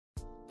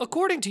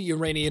According to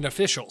Iranian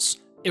officials,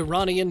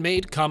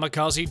 Iranian-made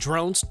kamikaze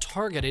drones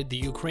targeted the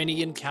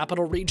Ukrainian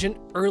capital region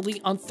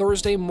early on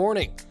Thursday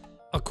morning,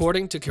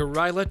 according to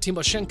Kyrylo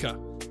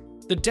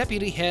Tymoshenko, the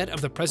deputy head of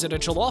the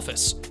presidential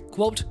office.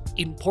 Quote,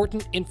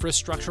 important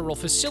infrastructural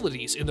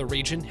facilities in the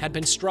region had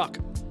been struck.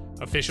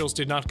 Officials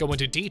did not go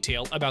into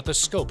detail about the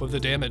scope of the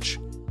damage.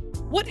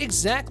 What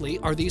exactly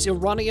are these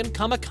Iranian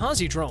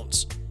kamikaze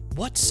drones?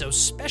 What's so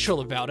special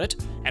about it,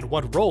 and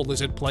what role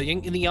is it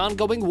playing in the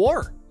ongoing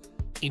war?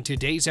 In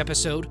today's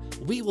episode,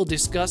 we will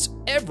discuss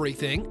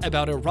everything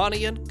about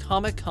Iranian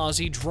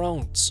kamikaze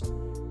drones.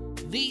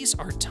 These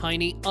are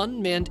tiny,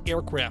 unmanned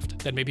aircraft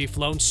that may be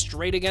flown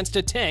straight against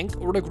a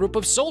tank or a group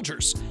of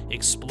soldiers,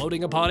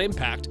 exploding upon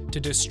impact to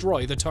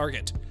destroy the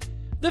target.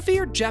 The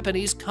feared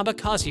Japanese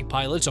kamikaze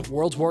pilots of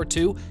World War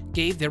II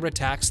gave their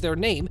attacks their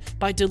name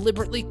by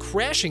deliberately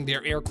crashing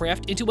their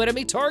aircraft into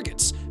enemy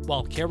targets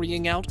while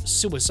carrying out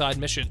suicide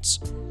missions.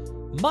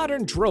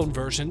 Modern drone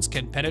versions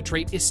can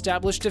penetrate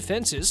established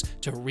defenses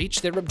to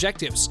reach their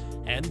objectives,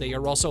 and they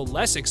are also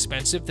less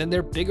expensive than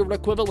their bigger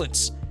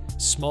equivalents.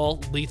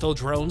 Small, lethal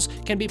drones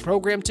can be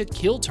programmed to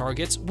kill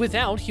targets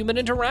without human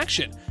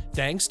interaction,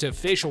 thanks to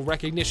facial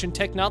recognition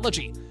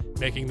technology,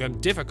 making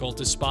them difficult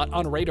to spot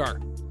on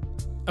radar.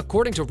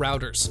 According to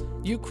Reuters,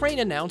 Ukraine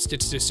announced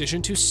its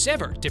decision to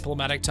sever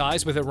diplomatic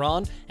ties with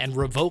Iran and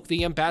revoke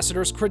the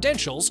ambassador's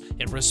credentials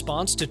in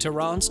response to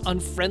Tehran's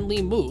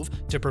unfriendly move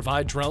to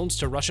provide drones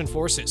to Russian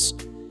forces.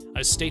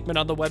 A statement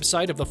on the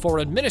website of the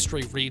Foreign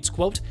Ministry reads,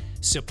 quote,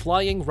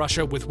 supplying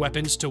Russia with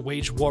weapons to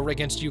wage war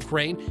against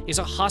Ukraine is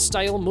a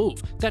hostile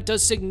move that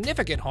does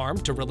significant harm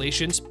to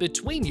relations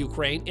between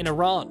Ukraine and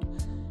Iran.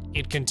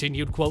 It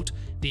continued, quote,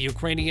 the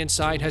Ukrainian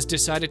side has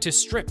decided to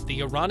strip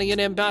the Iranian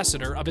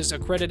ambassador of his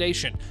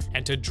accreditation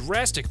and to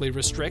drastically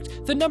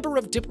restrict the number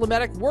of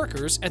diplomatic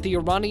workers at the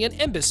Iranian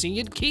embassy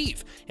in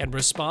Kyiv in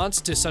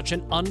response to such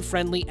an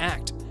unfriendly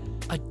act.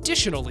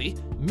 Additionally,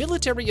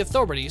 military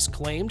authorities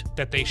claimed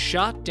that they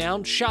shot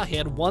down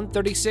Shahed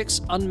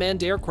 136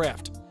 unmanned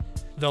aircraft.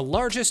 The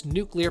largest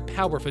nuclear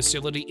power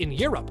facility in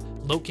Europe,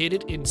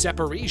 located in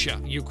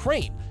Zaporizhia,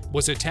 Ukraine,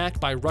 was attacked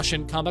by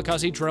Russian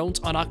kamikaze drones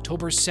on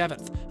October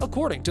 7th,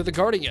 according to The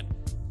Guardian.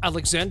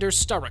 Alexander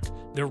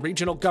Staruk, the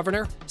regional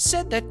governor,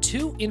 said that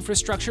 2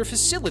 infrastructure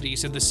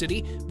facilities in the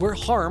city were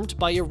harmed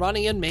by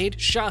Iranian-made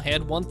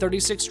Shahed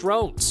 136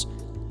 drones.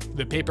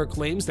 The paper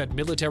claims that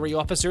military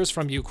officers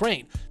from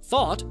Ukraine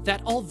thought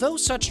that although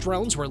such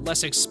drones were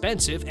less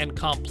expensive and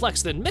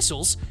complex than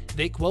missiles,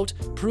 they, quote,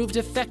 proved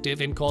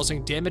effective in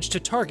causing damage to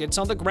targets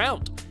on the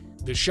ground.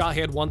 The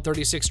Shahed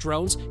 136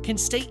 drones can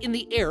stay in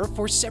the air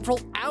for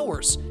several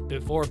hours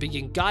before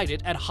being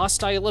guided at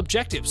hostile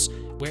objectives,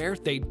 where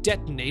they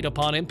detonate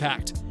upon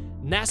impact.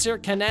 Nasser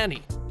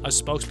Kanani, a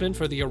spokesman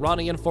for the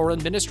Iranian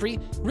Foreign Ministry,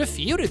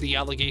 refuted the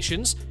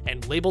allegations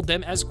and labeled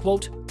them as,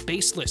 quote,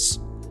 baseless.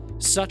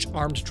 Such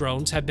armed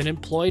drones have been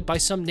employed by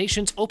some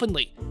nations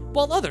openly,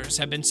 while others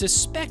have been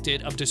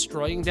suspected of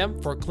destroying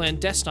them for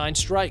clandestine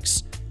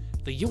strikes.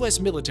 The U.S.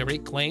 military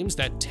claims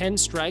that 10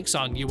 strikes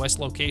on U.S.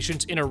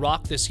 locations in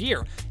Iraq this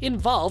year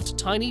involved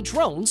tiny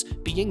drones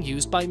being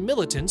used by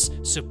militants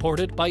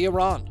supported by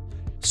Iran.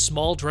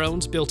 Small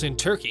drones built in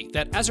Turkey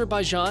that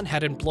Azerbaijan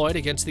had employed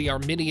against the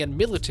Armenian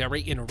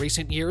military in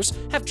recent years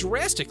have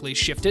drastically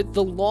shifted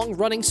the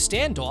long-running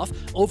standoff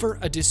over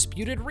a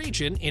disputed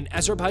region in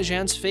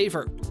Azerbaijan's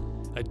favor.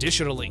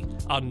 Additionally,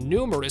 on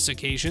numerous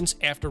occasions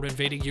after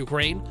invading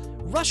Ukraine,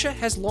 Russia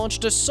has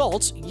launched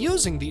assaults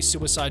using these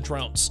suicide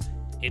drones.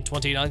 In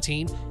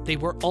 2019, they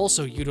were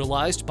also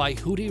utilized by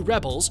Houthi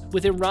rebels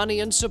with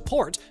Iranian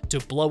support to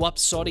blow up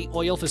Saudi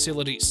oil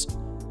facilities.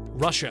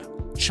 Russia,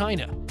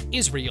 China,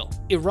 Israel,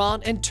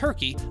 Iran, and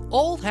Turkey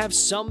all have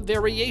some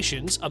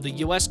variations of the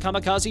U.S.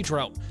 kamikaze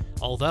drone,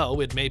 although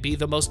it may be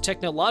the most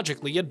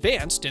technologically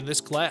advanced in this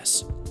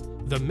class.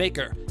 The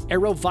maker,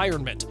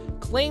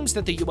 AeroVironment, claims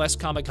that the U.S.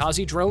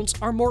 kamikaze drones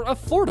are more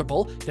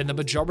affordable than the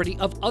majority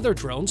of other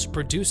drones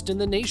produced in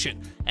the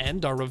nation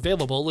and are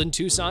available in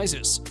 2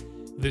 sizes.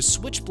 The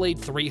Switchblade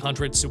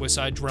 300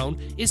 suicide drone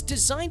is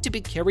designed to be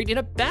carried in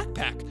a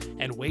backpack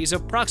and weighs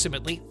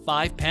approximately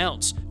 5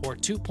 pounds, or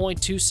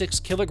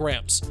 2.26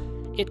 kilograms.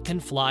 It can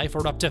fly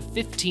for up to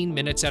 15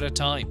 minutes at a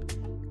time.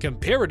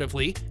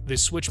 Comparatively, the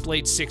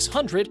Switchblade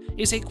 600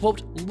 is a,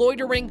 quote,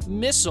 loitering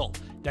missile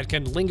that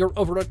can linger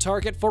over a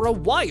target for a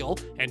while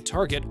and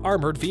target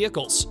armored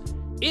vehicles.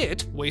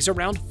 It weighs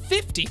around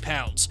 50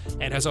 pounds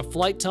and has a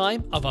flight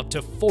time of up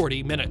to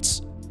 40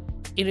 minutes.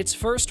 In its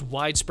first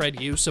widespread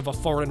use of a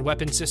foreign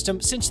weapon system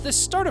since the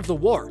start of the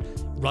war,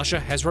 Russia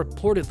has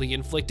reportedly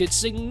inflicted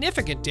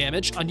significant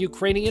damage on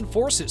Ukrainian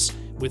forces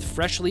with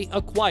freshly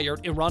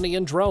acquired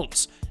Iranian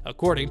drones,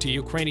 according to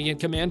Ukrainian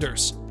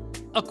commanders.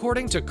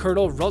 According to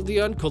Colonel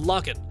Rodyon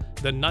Kulagin,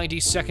 the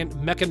 92nd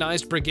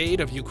Mechanized Brigade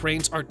of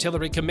Ukraine's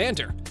artillery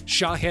commander,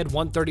 Shahed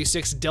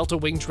 136 Delta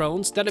Wing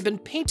drones that have been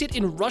painted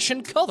in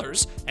Russian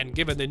colors and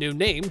given the new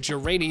name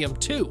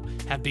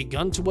Uranium-2 have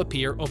begun to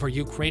appear over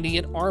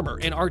Ukrainian armor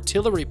and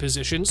artillery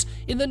positions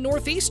in the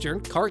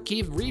northeastern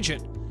Kharkiv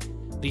region.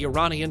 The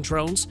Iranian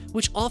drones,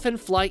 which often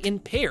fly in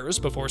pairs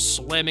before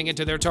slamming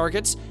into their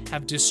targets,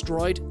 have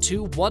destroyed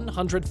two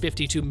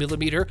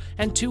 152mm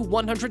and two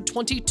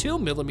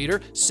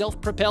 122mm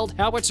self-propelled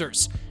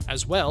howitzers,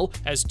 as well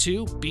as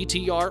two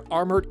BTR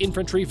armored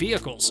infantry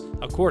vehicles,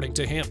 according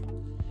to him.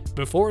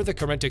 Before the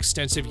current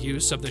extensive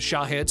use of the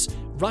Shaheds,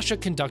 Russia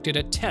conducted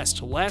a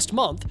test last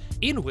month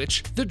in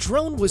which the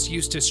drone was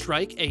used to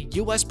strike a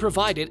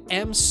US-provided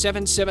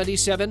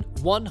M777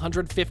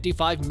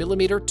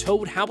 155mm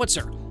towed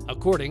howitzer,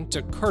 according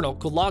to Colonel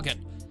Kulagin.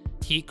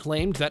 He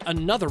claimed that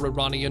another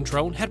Iranian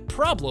drone had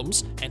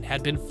problems and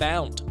had been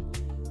found.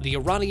 The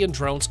Iranian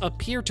drones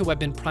appear to have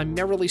been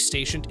primarily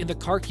stationed in the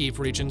Kharkiv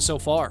region so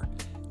far.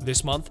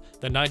 This month,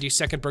 the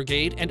 92nd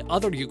Brigade and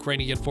other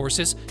Ukrainian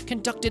forces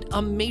conducted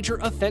a major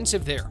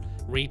offensive there,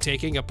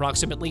 retaking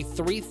approximately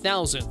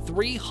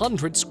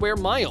 3,300 square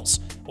miles,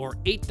 or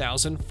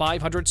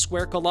 8,500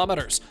 square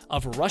kilometers,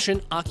 of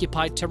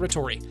Russian-occupied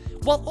territory,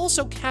 while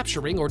also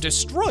capturing or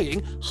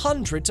destroying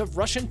hundreds of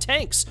Russian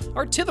tanks,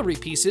 artillery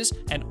pieces,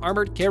 and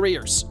armored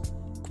carriers.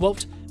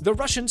 Quote, "The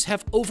Russians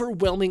have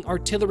overwhelming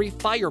artillery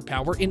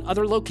firepower in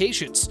other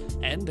locations,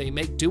 and they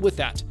make do with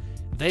that.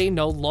 They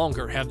no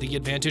longer have the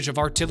advantage of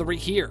artillery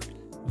here.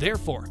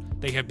 Therefore,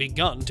 they have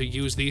begun to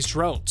use these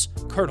drones,"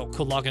 Colonel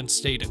Kulagin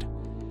stated.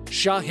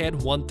 Shahed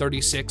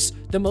 136,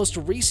 the most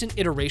recent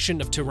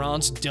iteration of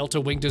Tehran's Delta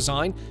Wing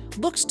design,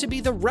 looks to be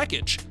the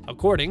wreckage,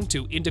 according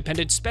to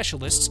independent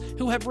specialists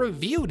who have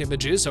reviewed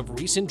images of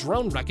recent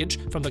drone wreckage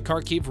from the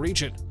Kharkiv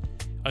region.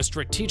 A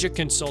strategic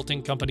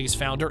consulting company's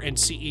founder and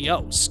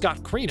CEO,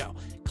 Scott Kyrylo,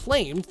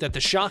 claimed that the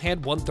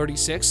Shahed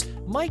 136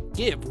 might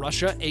give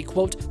Russia a,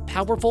 quote,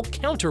 "powerful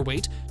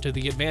counterweight to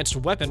the advanced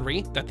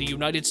weaponry that the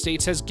United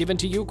States has given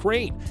to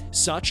Ukraine,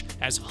 such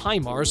as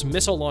HIMARS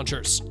missile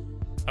launchers."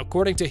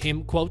 According to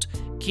him, quote,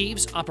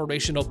 "Kyiv's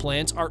operational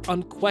plans are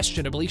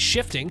unquestionably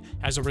shifting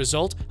as a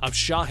result of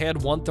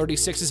Shahed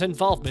 136's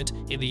involvement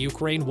in the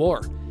Ukraine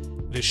war.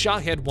 The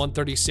Shahed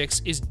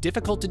 136 is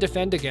difficult to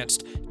defend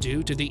against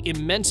due to the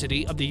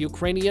immensity of the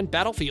Ukrainian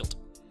battlefield.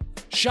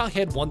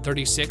 Shahed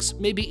 136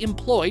 may be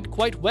employed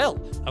quite well,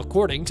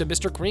 according to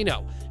Mr.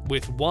 Kyrylo,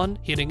 with one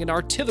hitting an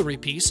artillery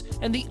piece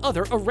and the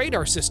other a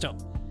radar system.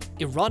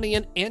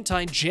 Iranian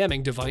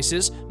anti-jamming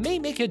devices may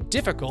make it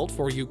difficult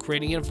for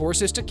Ukrainian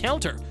forces to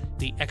counter,"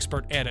 the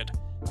expert added.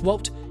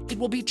 Quote, "It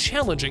will be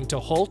challenging to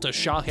halt a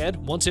Shahed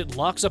once it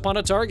locks upon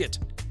a target."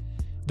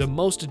 The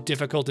most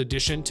difficult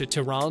addition to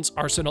Tehran's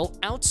arsenal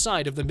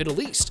outside of the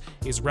Middle East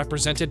is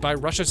represented by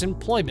Russia's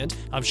employment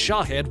of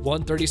Shahed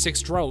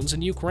 136 drones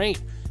in Ukraine,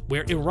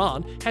 where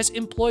Iran has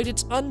employed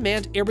its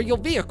unmanned aerial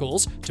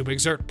vehicles to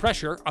exert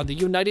pressure on the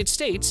United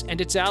States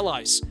and its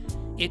allies.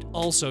 It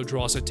also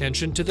draws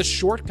attention to the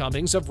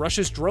shortcomings of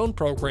Russia's drone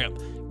program,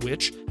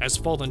 which has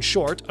fallen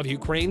short of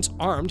Ukraine's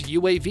armed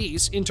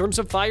UAVs in terms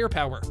of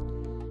firepower.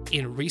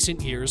 In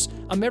recent years,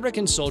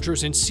 American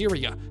soldiers in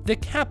Syria, the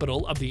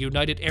capital of the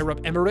United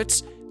Arab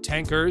Emirates,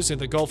 tankers in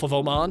the Gulf of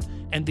Oman,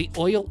 and the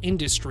oil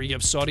industry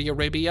of Saudi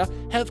Arabia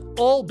have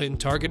all been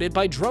targeted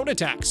by drone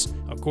attacks,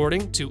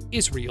 according to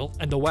Israel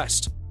and the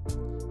West.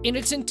 In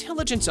its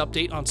intelligence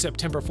update on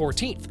September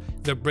 14th,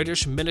 the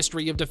British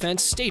Ministry of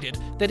Defense stated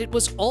that it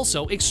was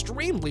also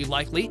extremely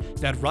likely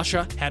that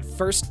Russia had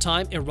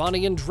first-time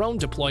Iranian drone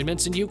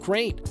deployments in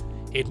Ukraine.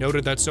 It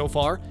noted that so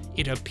far,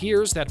 it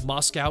appears that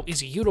Moscow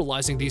is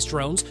utilizing these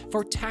drones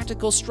for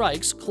tactical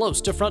strikes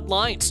close to front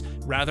lines,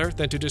 rather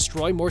than to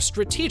destroy more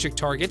strategic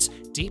targets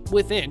deep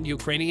within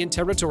Ukrainian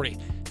territory,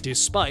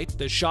 despite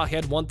the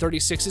Shahed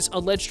 136's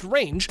alleged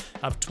range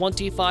of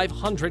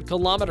 2,500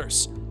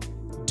 kilometers.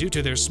 Due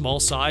to their small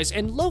size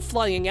and low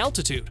flying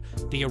altitude,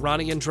 the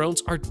Iranian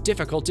drones are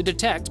difficult to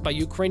detect by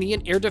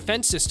Ukrainian air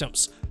defense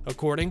systems,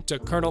 according to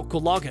Colonel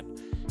Kulagin.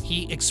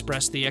 He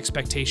expressed the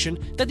expectation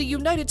that the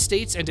United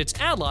States and its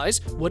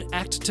allies would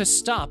act to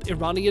stop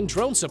Iranian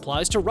drone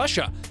supplies to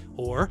Russia,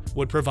 or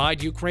would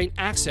provide Ukraine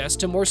access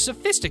to more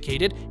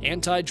sophisticated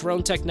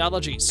anti-drone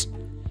technologies.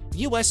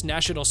 U.S.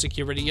 National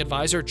Security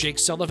Advisor Jake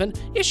Sullivan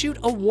issued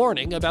a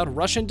warning about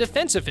Russian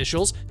defense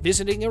officials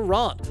visiting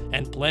Iran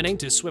and planning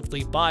to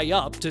swiftly buy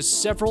up to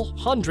several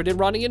hundred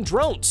Iranian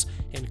drones,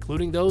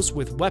 including those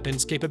with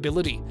weapons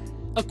capability.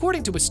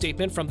 According to a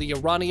statement from the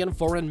Iranian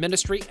Foreign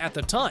Ministry at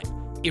the time,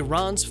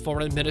 Iran's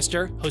Foreign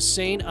Minister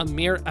Hossein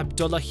Amir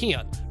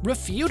Abdollahian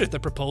refuted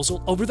the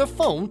proposal over the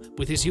phone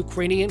with his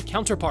Ukrainian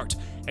counterpart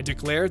and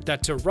declared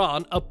that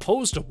Tehran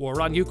opposed a war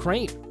on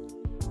Ukraine.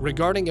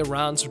 Regarding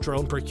Iran's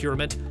drone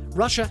procurement,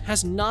 Russia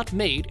has not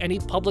made any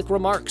public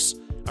remarks.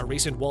 A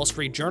recent Wall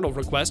Street Journal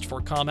request for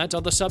comment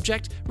on the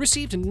subject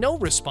received no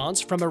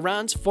response from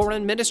Iran's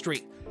foreign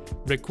ministry.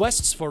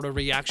 Requests for a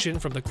reaction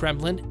from the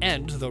Kremlin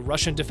and the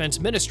Russian Defense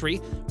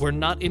Ministry were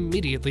not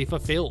immediately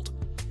fulfilled.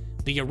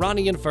 The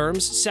Iranian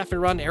firms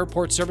Safiran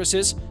Airport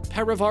Services,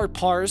 Parivar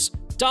Pars,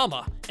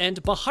 Dama,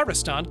 and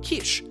Baharistan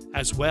Kish,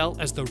 as well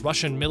as the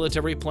Russian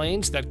military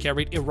planes that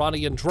carried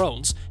Iranian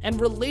drones and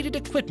related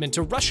equipment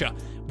to Russia,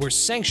 were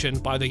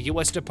sanctioned by the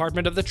U.S.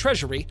 Department of the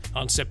Treasury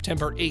on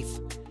September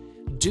 8th.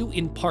 due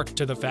in part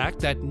to the fact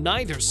that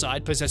neither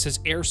side possesses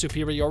air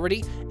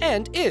superiority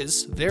and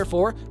is,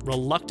 therefore,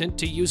 reluctant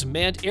to use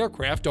manned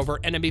aircraft over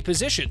enemy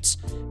positions.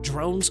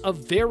 Drones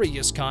of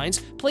various kinds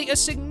play a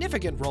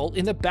significant role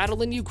in the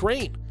battle in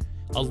Ukraine.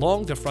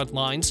 Along the front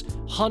lines,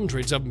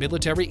 hundreds of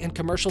military and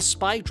commercial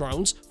spy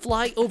drones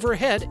fly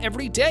overhead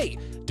every day,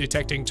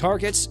 detecting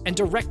targets and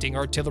directing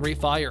artillery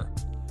fire.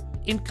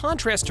 In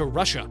contrast to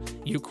Russia,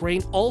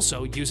 Ukraine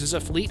also uses a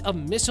fleet of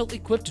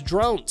missile-equipped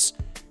drones.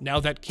 Now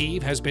that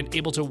Kyiv has been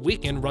able to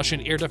weaken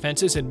Russian air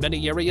defenses in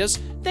many areas,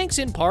 thanks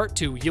in part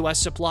to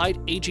US-supplied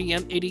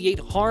AGM-88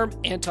 HARM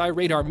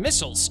anti-radar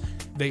missiles,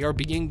 they are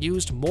being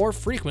used more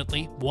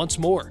frequently once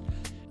more.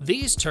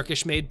 These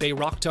Turkish-made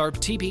Bayraktar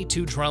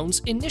TB2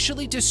 drones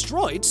initially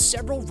destroyed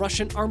several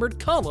Russian armored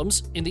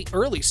columns in the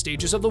early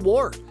stages of the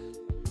war.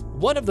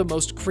 One of the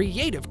most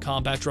creative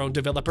combat drone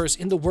developers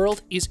in the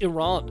world is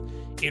Iran.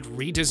 It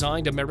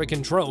redesigned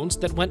American drones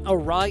that went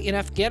awry in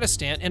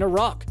Afghanistan and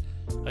Iraq.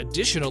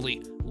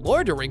 Additionally,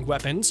 loitering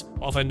weapons,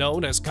 often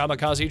known as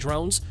kamikaze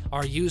drones,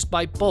 are used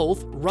by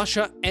both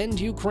Russia and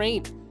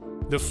Ukraine.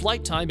 The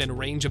flight time and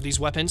range of these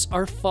weapons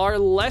are far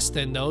less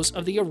than those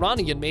of the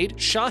Iranian-made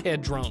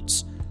Shahed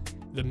drones.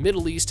 The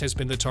Middle East has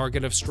been the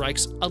target of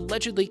strikes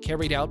allegedly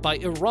carried out by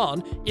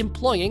Iran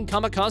employing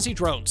kamikaze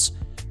drones.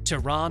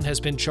 Tehran has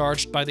been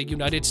charged by the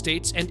United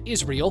States and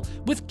Israel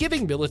with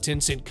giving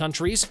militants in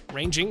countries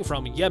ranging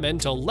from Yemen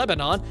to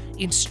Lebanon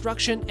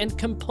instruction and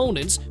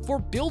components for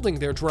building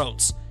their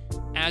drones.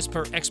 As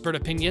per expert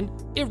opinion,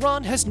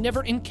 Iran has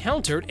never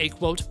encountered a,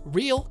 quote,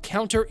 real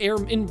counter-air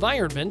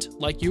environment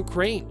like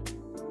Ukraine.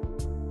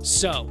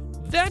 So,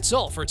 that's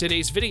all for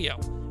today's video.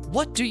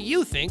 What do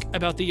you think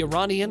about the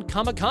Iranian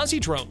kamikaze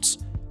drones?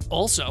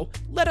 Also,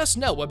 let us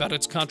know about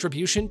its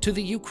contribution to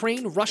the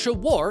Ukraine-Russia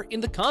war in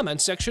the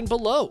comments section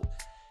below.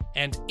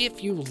 And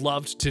if you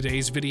loved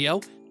today's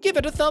video, give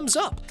it a thumbs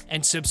up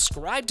and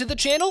subscribe to the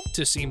channel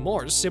to see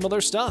more similar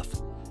stuff.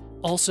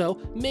 Also,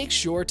 make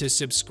sure to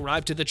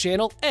subscribe to the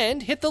channel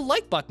and hit the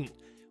like button.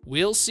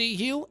 We'll see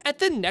you at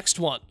the next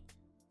one.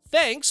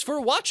 Thanks for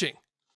watching!